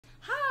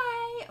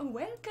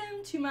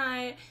welcome to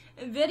my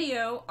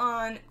video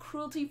on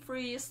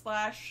cruelty-free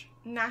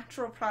 /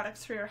 natural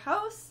products for your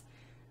house.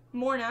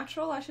 More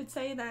natural, I should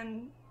say,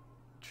 than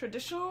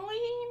traditionally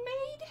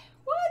made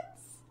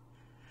ones.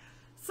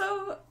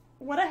 So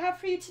what I have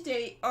for you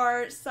today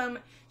are some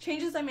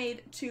changes I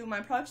made to my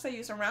products I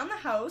use around the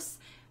house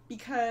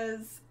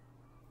because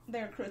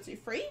they're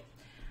cruelty-free.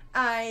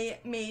 I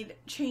made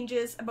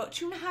changes about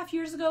 2.5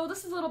 years ago.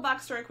 This is a little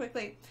backstory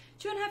quickly.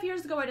 2.5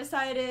 years ago I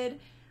decided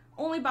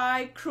only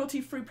buy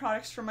cruelty-free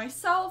products for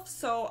myself,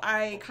 so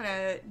I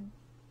kind of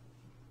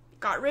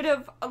got rid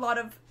of a lot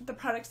of the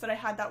products that I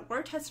had that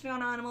were tested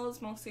on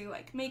animals, mostly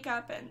like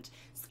makeup and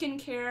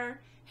skincare,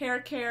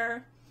 hair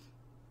care.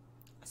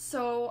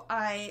 So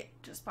I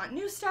just bought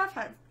new stuff.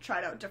 I've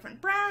tried out different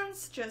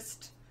brands,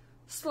 just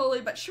slowly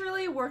but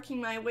surely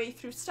working my way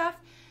through stuff.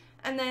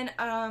 And then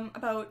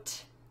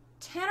about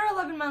 10 or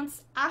 11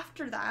 months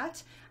after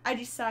that, I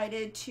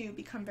decided to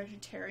become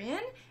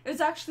vegetarian. It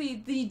was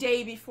actually the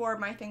day before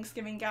my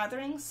Thanksgiving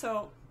gathering,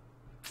 so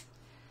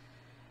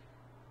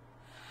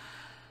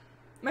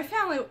my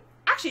family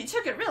actually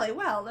took it really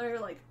well. They were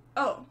like,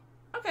 oh,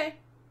 okay.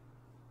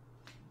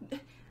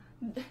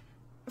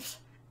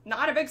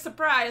 Not a big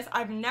surprise.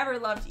 I've never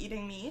loved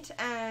eating meat,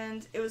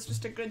 and it was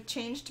just a good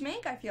change to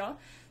make, I feel.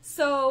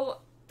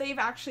 So they've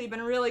actually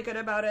been really good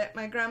about it.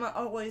 My grandma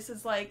always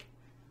is like,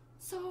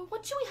 so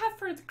what should we have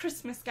for the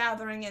Christmas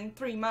gathering in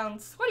 3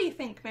 months? What do you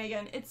think,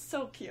 Megan? It's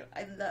so cute.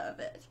 I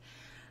love it.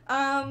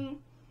 And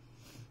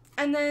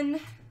then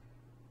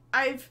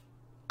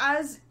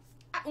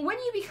when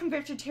you become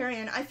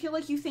vegetarian, I feel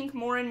like you think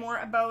more and more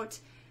about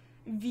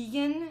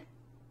veganism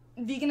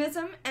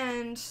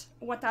and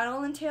what that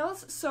all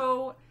entails.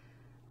 So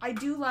I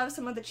do love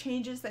some of the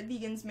changes that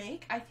vegans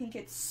make. I think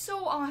it's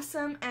so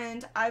awesome,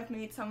 and I've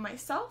made some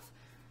myself.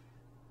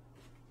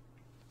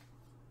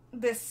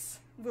 This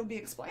will be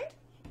explained.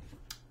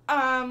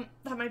 That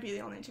might be the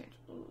only change.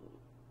 Ooh,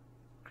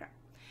 crap.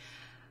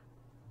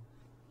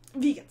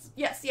 Vegans.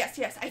 Yes.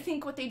 I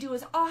think what they do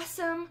is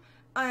awesome,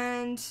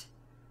 and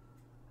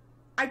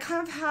I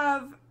kind of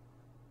have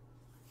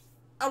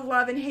a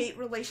love and hate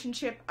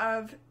relationship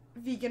of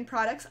vegan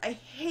products. I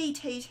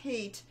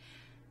hate,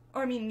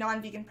 or I mean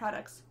non-vegan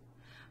products.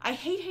 I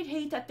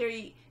hate that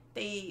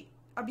they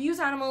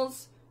abuse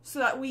animals so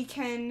that we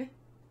can,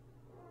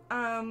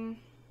 I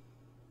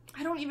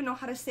don't even know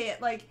how to say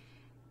it, like,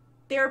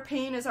 their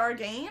pain is our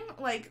gain,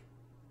 like,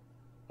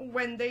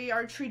 when they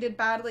are treated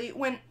badly,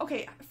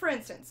 okay, for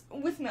instance,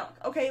 with milk,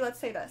 okay, let's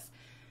say this.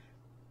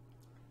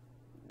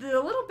 The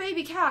little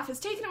baby calf is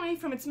taken away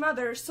from its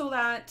mother so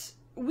that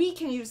we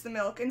can use the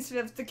milk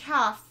instead of the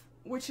calf,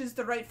 which is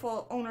the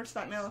rightful owner to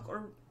that milk,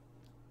 or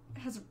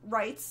has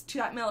rights to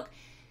that milk.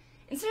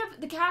 Instead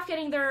of the calf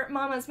getting their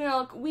mama's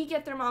milk, we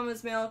get their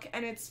mama's milk,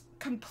 and it's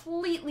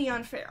completely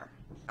unfair.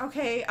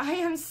 Okay, I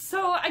am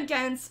so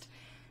against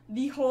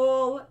the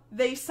whole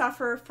they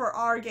suffer for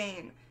our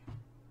gain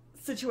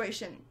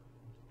situation.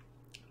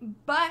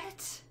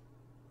 But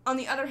on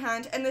the other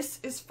hand, and this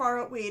is far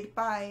outweighed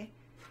by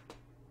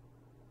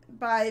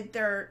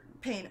their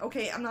pain.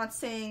 Okay, I'm not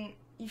saying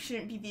you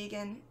shouldn't be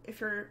vegan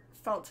if you're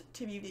felt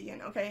to be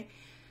vegan, okay?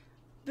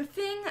 The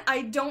thing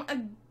I don't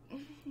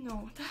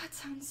no, that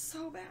sounds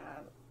so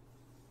bad.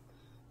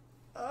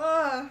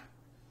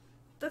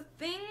 The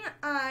thing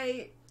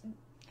I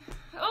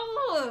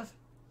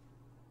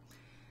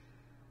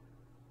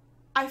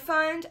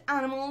find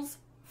animals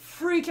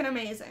freaking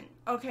amazing,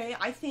 okay?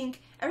 I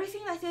think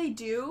everything that they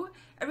do,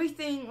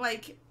 everything,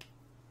 like,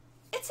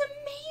 it's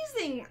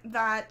amazing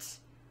that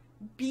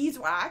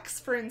beeswax,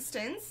 for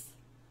instance,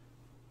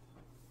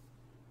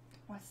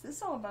 what's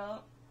this all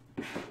about?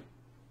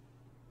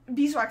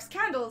 Beeswax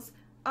candles,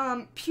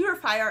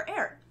 purify our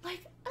air.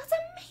 Like, that's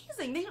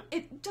amazing.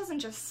 It doesn't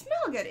just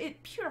smell good,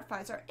 it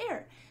purifies our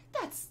air.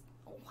 That's,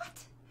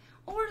 what?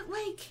 Or,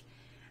 like,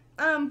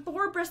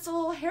 boar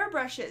bristle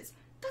hairbrushes.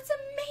 That's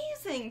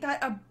amazing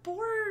that a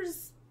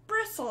boar's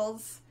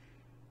bristles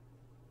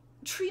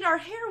treat our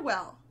hair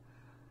well.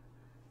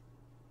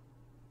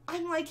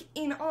 I'm, like,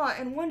 in awe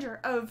and wonder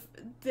of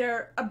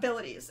their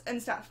abilities and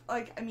stuff.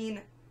 Like, I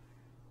mean,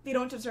 they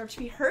don't deserve to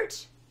be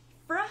hurt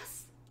for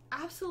us.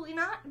 Absolutely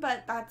not,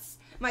 but that's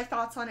my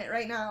thoughts on it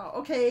right now,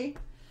 okay?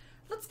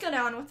 Let's get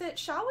on with it,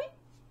 shall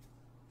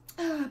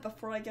we?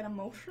 Before I get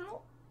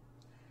emotional.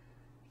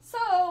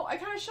 So, I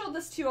kind of showed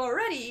this to you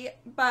already,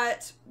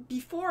 but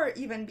before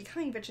even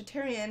becoming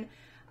vegetarian,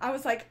 I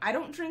was like, I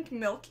don't drink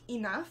milk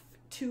enough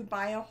to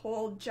buy a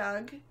whole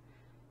jug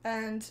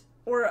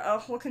or a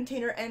whole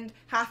container, and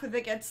half of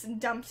it gets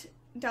dumped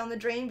down the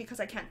drain because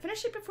I can't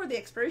finish it before the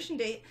expiration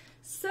date.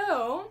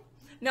 So,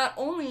 not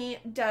only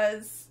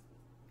does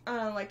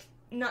like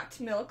nut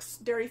milks,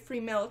 dairy-free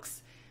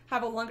milks,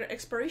 have a longer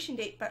expiration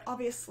date, but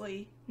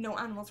obviously no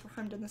animals were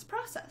harmed in this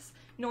process.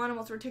 No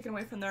animals were taken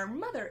away from their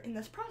mother in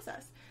this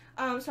process.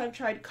 So I've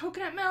tried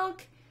coconut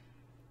milk,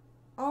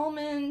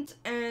 almond,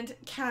 and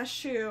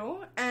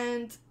cashew,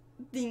 and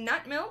the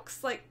nut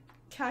milks, like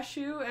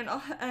cashew and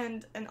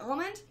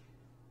almond,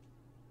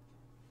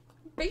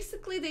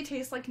 basically they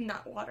taste like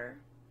nut water.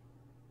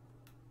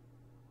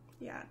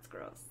 Yeah, it's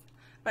gross.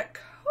 But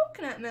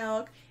coconut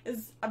milk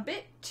is a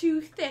bit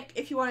too thick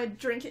if you want to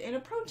drink it in a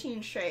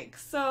protein shake.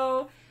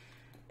 So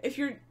it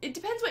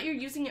depends what you're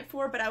using it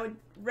for, but I would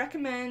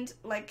recommend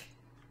like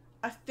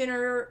a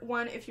thinner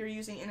one if you're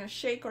using it in a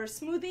shake or a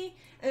smoothie.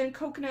 And then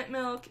coconut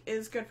milk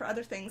is good for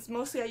other things.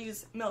 Mostly I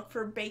use milk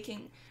for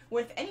baking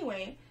with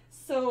anyway.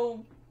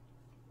 So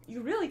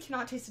you really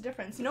cannot taste the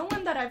difference. No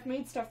one that I've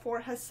made stuff for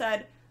has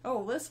said,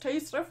 oh, this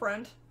tastes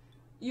different.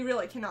 You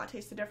really cannot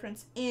taste the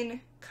difference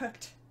in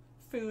cooked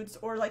foods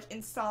or like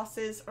in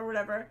sauces or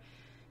whatever.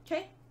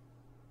 Okay?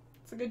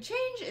 It's a good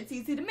change. It's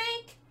easy to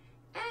make.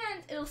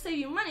 And it'll save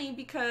you money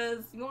because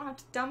you won't have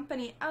to dump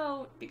any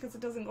out because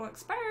it doesn't go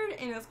expired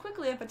and as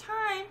quickly at the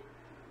time.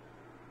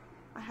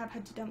 I have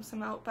had to dump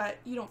some out, but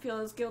you don't feel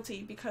as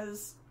guilty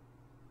because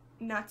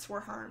nuts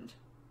were harmed.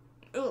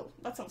 Ugh,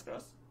 that sounds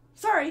gross.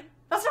 Sorry,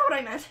 that's not what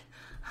I meant.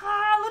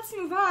 Let's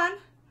move on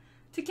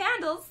to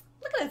candles.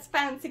 Look at this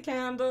fancy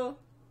candle.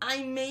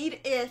 I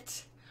made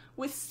it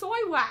with soy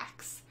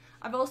wax.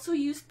 I've also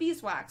used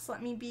beeswax,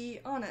 let me be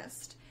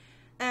honest.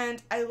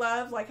 And I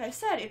love, like I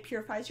said, it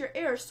purifies your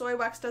air. Soy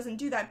wax doesn't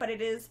do that, but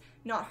it is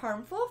not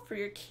harmful for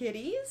your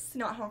kitties,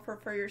 not harmful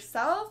for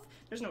yourself.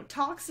 There's no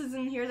toxins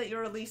in here that you're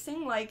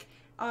releasing like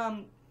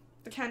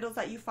the candles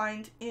that you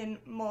find in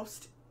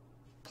most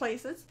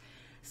places.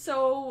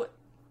 So,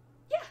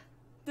 yeah,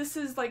 this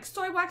is like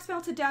soy wax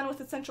melted down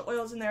with essential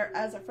oils in there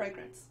as a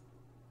fragrance.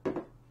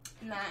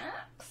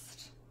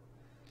 Next.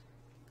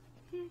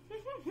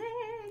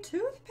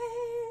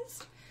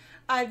 Toothpaste.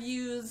 I've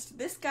used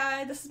this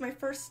guy. This is my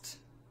first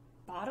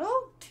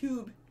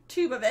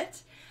tube of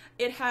it.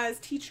 It has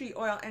tea tree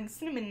oil and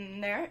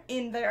cinnamon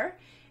in there.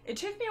 It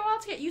took me a while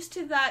to get used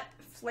to that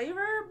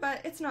flavor,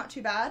 but it's not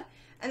too bad.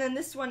 And then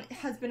this one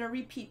has been a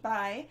repeat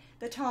buy,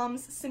 the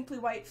Tom's Simply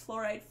White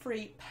Fluoride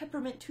Free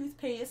Peppermint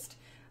Toothpaste.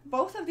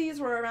 Both of these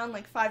were around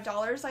like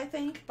 $5, I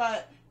think,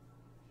 but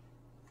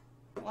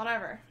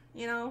whatever,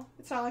 you know,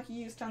 it's not like you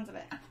use tons of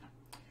it.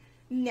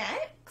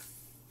 Next,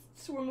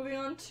 so we're moving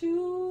on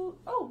to,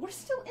 oh, we're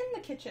still in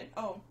the kitchen.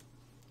 Oh,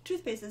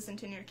 toothpaste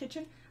isn't in your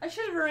kitchen. I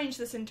should have arranged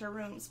this into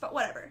rooms, but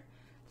whatever.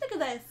 Look at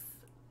this.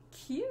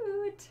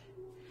 Cute.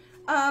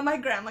 My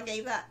grandma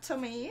gave that to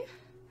me.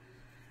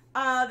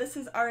 This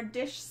is our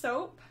dish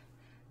soap.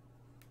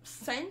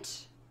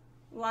 Scent,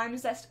 lime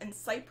zest, and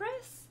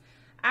cypress.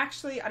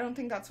 Actually, I don't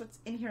think that's what's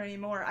in here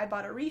anymore. I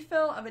bought a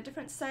refill of a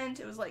different scent.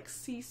 It was like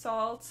sea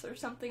salts or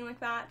something like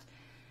that.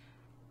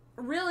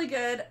 Really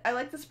good. I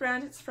like this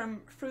brand. It's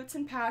from Fruits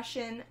and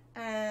Passion,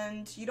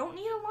 and you don't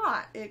need a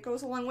lot. It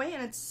goes a long way,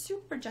 and it's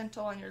super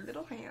gentle on your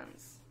little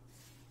hands.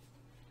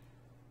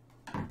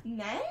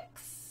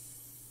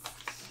 Next,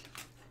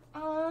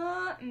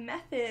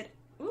 Method.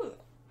 Ooh,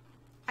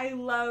 I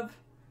love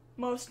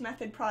most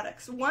Method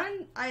products.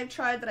 One I have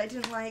tried that I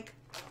didn't like.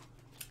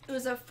 It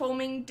was a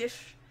foaming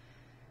dish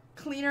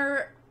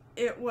cleaner.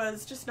 It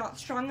was just not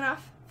strong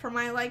enough for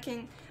my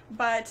liking,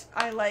 but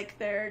I like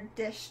their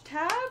dish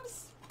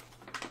tabs.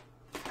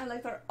 I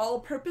like their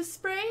all-purpose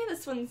spray.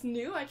 This one's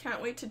new. I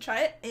can't wait to try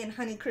it in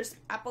Honeycrisp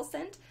apple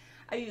scent.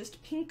 I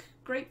used pink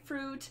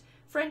grapefruit,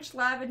 French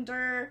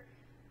lavender,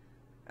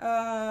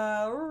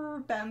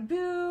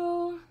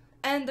 bamboo,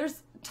 and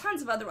there's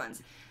tons of other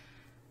ones.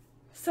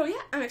 So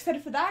yeah, I'm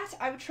excited for that.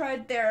 I've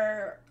tried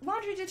their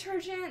laundry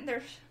detergent,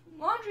 their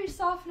laundry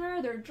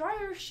softener, their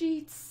dryer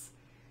sheets,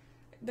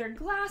 their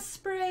glass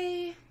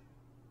spray.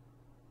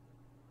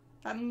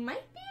 That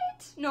might be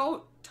it.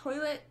 No,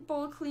 toilet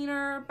bowl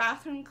cleaner,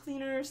 bathroom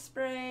cleaner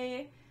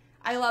spray.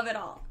 I love it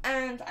all.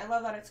 And I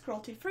love that it's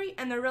cruelty-free,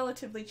 and they're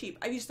relatively cheap.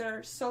 I use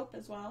their soap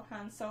as well,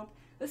 hand soap.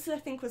 This, I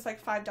think, was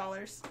like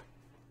 $5,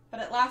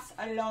 but it lasts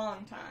a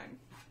long time.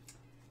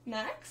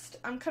 Next,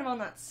 I'm kind of on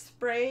that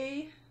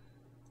spray,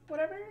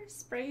 whatever,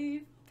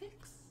 spray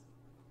fix?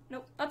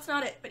 Nope, that's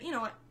not it, but you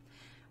know what?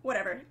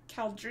 Whatever.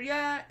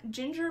 Caldria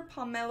Ginger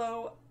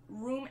Pomelo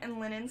Room and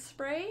Linen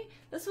Spray.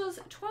 This was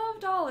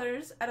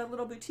 $12 at a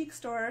little boutique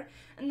store,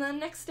 and the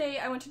next day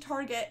I went to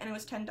Target and it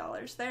was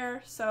 $10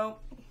 there, so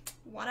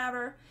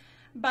whatever.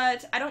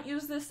 But I don't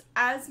use this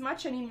as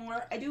much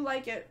anymore. I do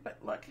like it, but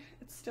look,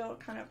 it's still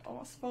kind of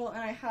almost full,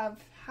 and I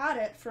have had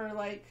it for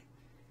like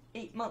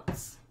 8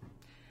 months.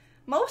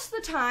 Most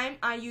of the time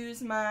I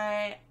use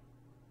my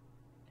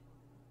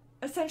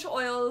essential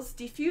oils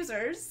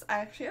diffusers. I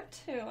actually have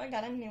 2. I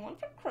got a new one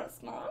for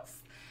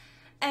Christmas.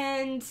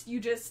 And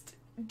you just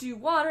do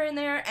water in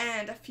there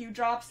and a few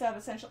drops of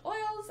essential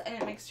oils, and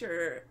it makes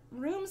your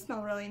room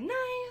smell really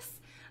nice.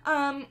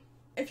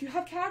 If you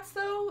have cats,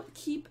 though,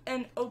 keep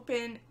an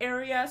open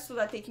area so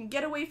that they can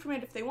get away from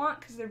it if they want,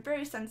 because they're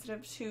very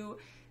sensitive to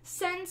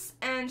scents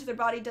and their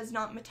body does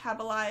not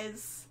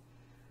metabolize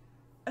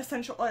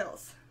essential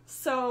oils.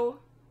 So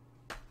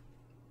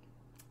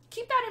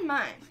keep that in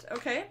mind,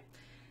 okay?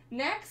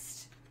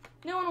 Next,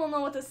 no one will know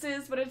what this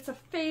is, but it's a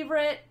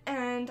favorite,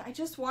 and I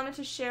just wanted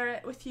to share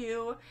it with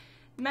you.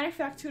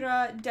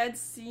 Manufactura Dead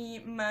Sea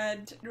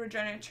Mud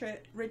Regenerative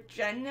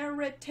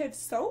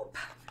Soap.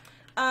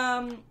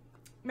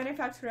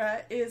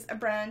 Manufactura is a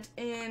brand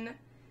in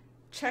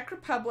Czech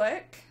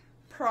Republic,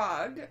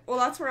 Prague. Well,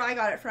 that's where I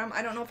got it from.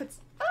 I don't know if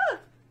it's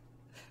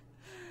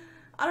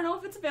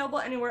available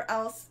anywhere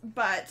else,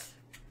 but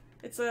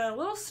it's a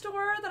little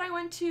store that I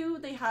went to.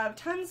 They have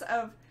tons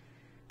of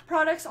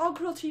products, all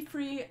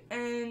cruelty-free,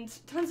 and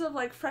tons of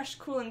like fresh,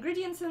 cool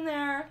ingredients in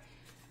there.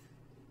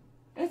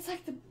 And it's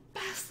like the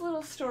best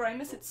little store. I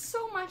miss it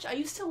so much. I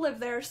used to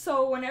live there,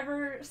 so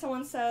whenever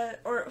someone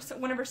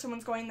whenever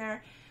someone's going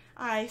there,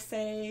 I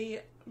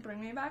say, bring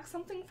me back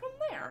something from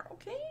there,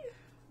 okay?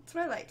 That's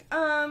what I like.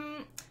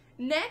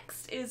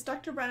 Next is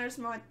Dr. Brenner's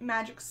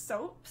Magic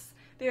Soaps.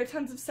 They have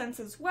tons of scents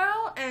as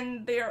well,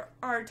 and there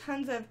are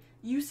tons of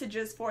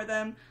usages for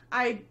them.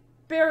 I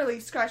barely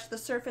scratched the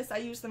surface. I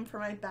use them for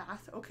my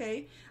bath,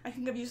 okay? I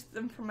think I've used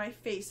them for my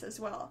face as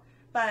well.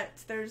 But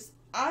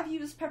I've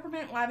used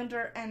peppermint,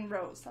 lavender, and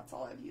rose. That's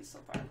all I've used so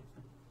far.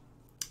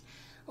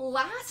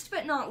 Last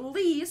but not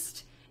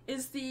least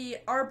is the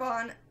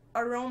Arbonne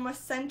Aroma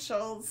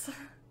Essentials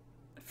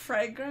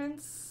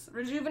Fragrance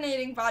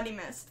Rejuvenating Body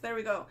Mist. There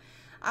we go.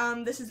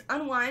 This is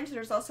Unwind.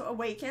 There's also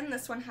Awaken.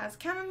 This one has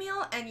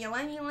chamomile and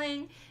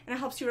ylang-ylang, and it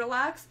helps you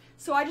relax.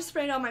 So I just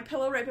spray it on my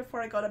pillow right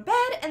before I go to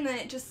bed, and then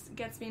it just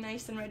gets me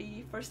nice and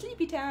ready for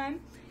sleepy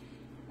time.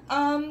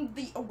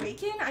 The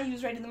Awaken I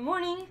use right in the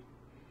morning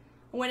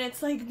when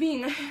it's like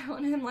when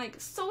I'm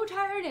like so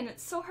tired and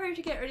it's so hard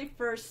to get ready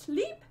for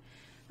sleep.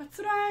 That's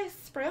what I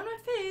spray on my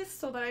face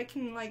so that I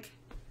can like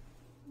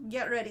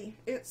get ready.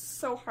 It's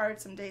so hard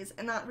some days,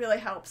 and that really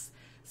helps.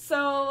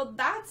 So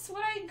that's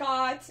what I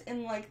got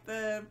in like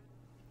the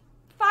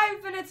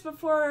 5 minutes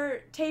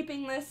before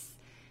taping this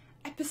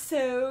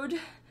episode.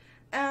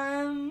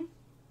 Yeah,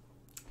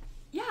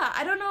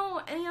 I don't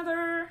know any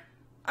other,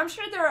 I'm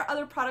sure there are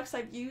other products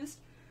I've used,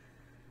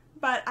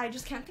 but I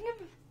just can't think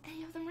of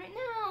any of them right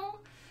now.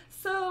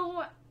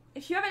 So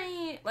if you have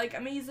any like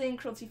amazing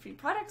cruelty-free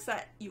products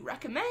that you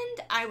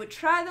recommend, I would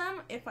try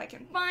them if I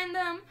can find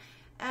them.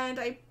 And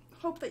I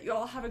hope that you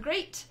all have a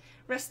great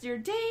rest of your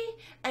day,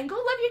 and go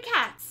love your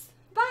cats.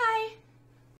 Bye!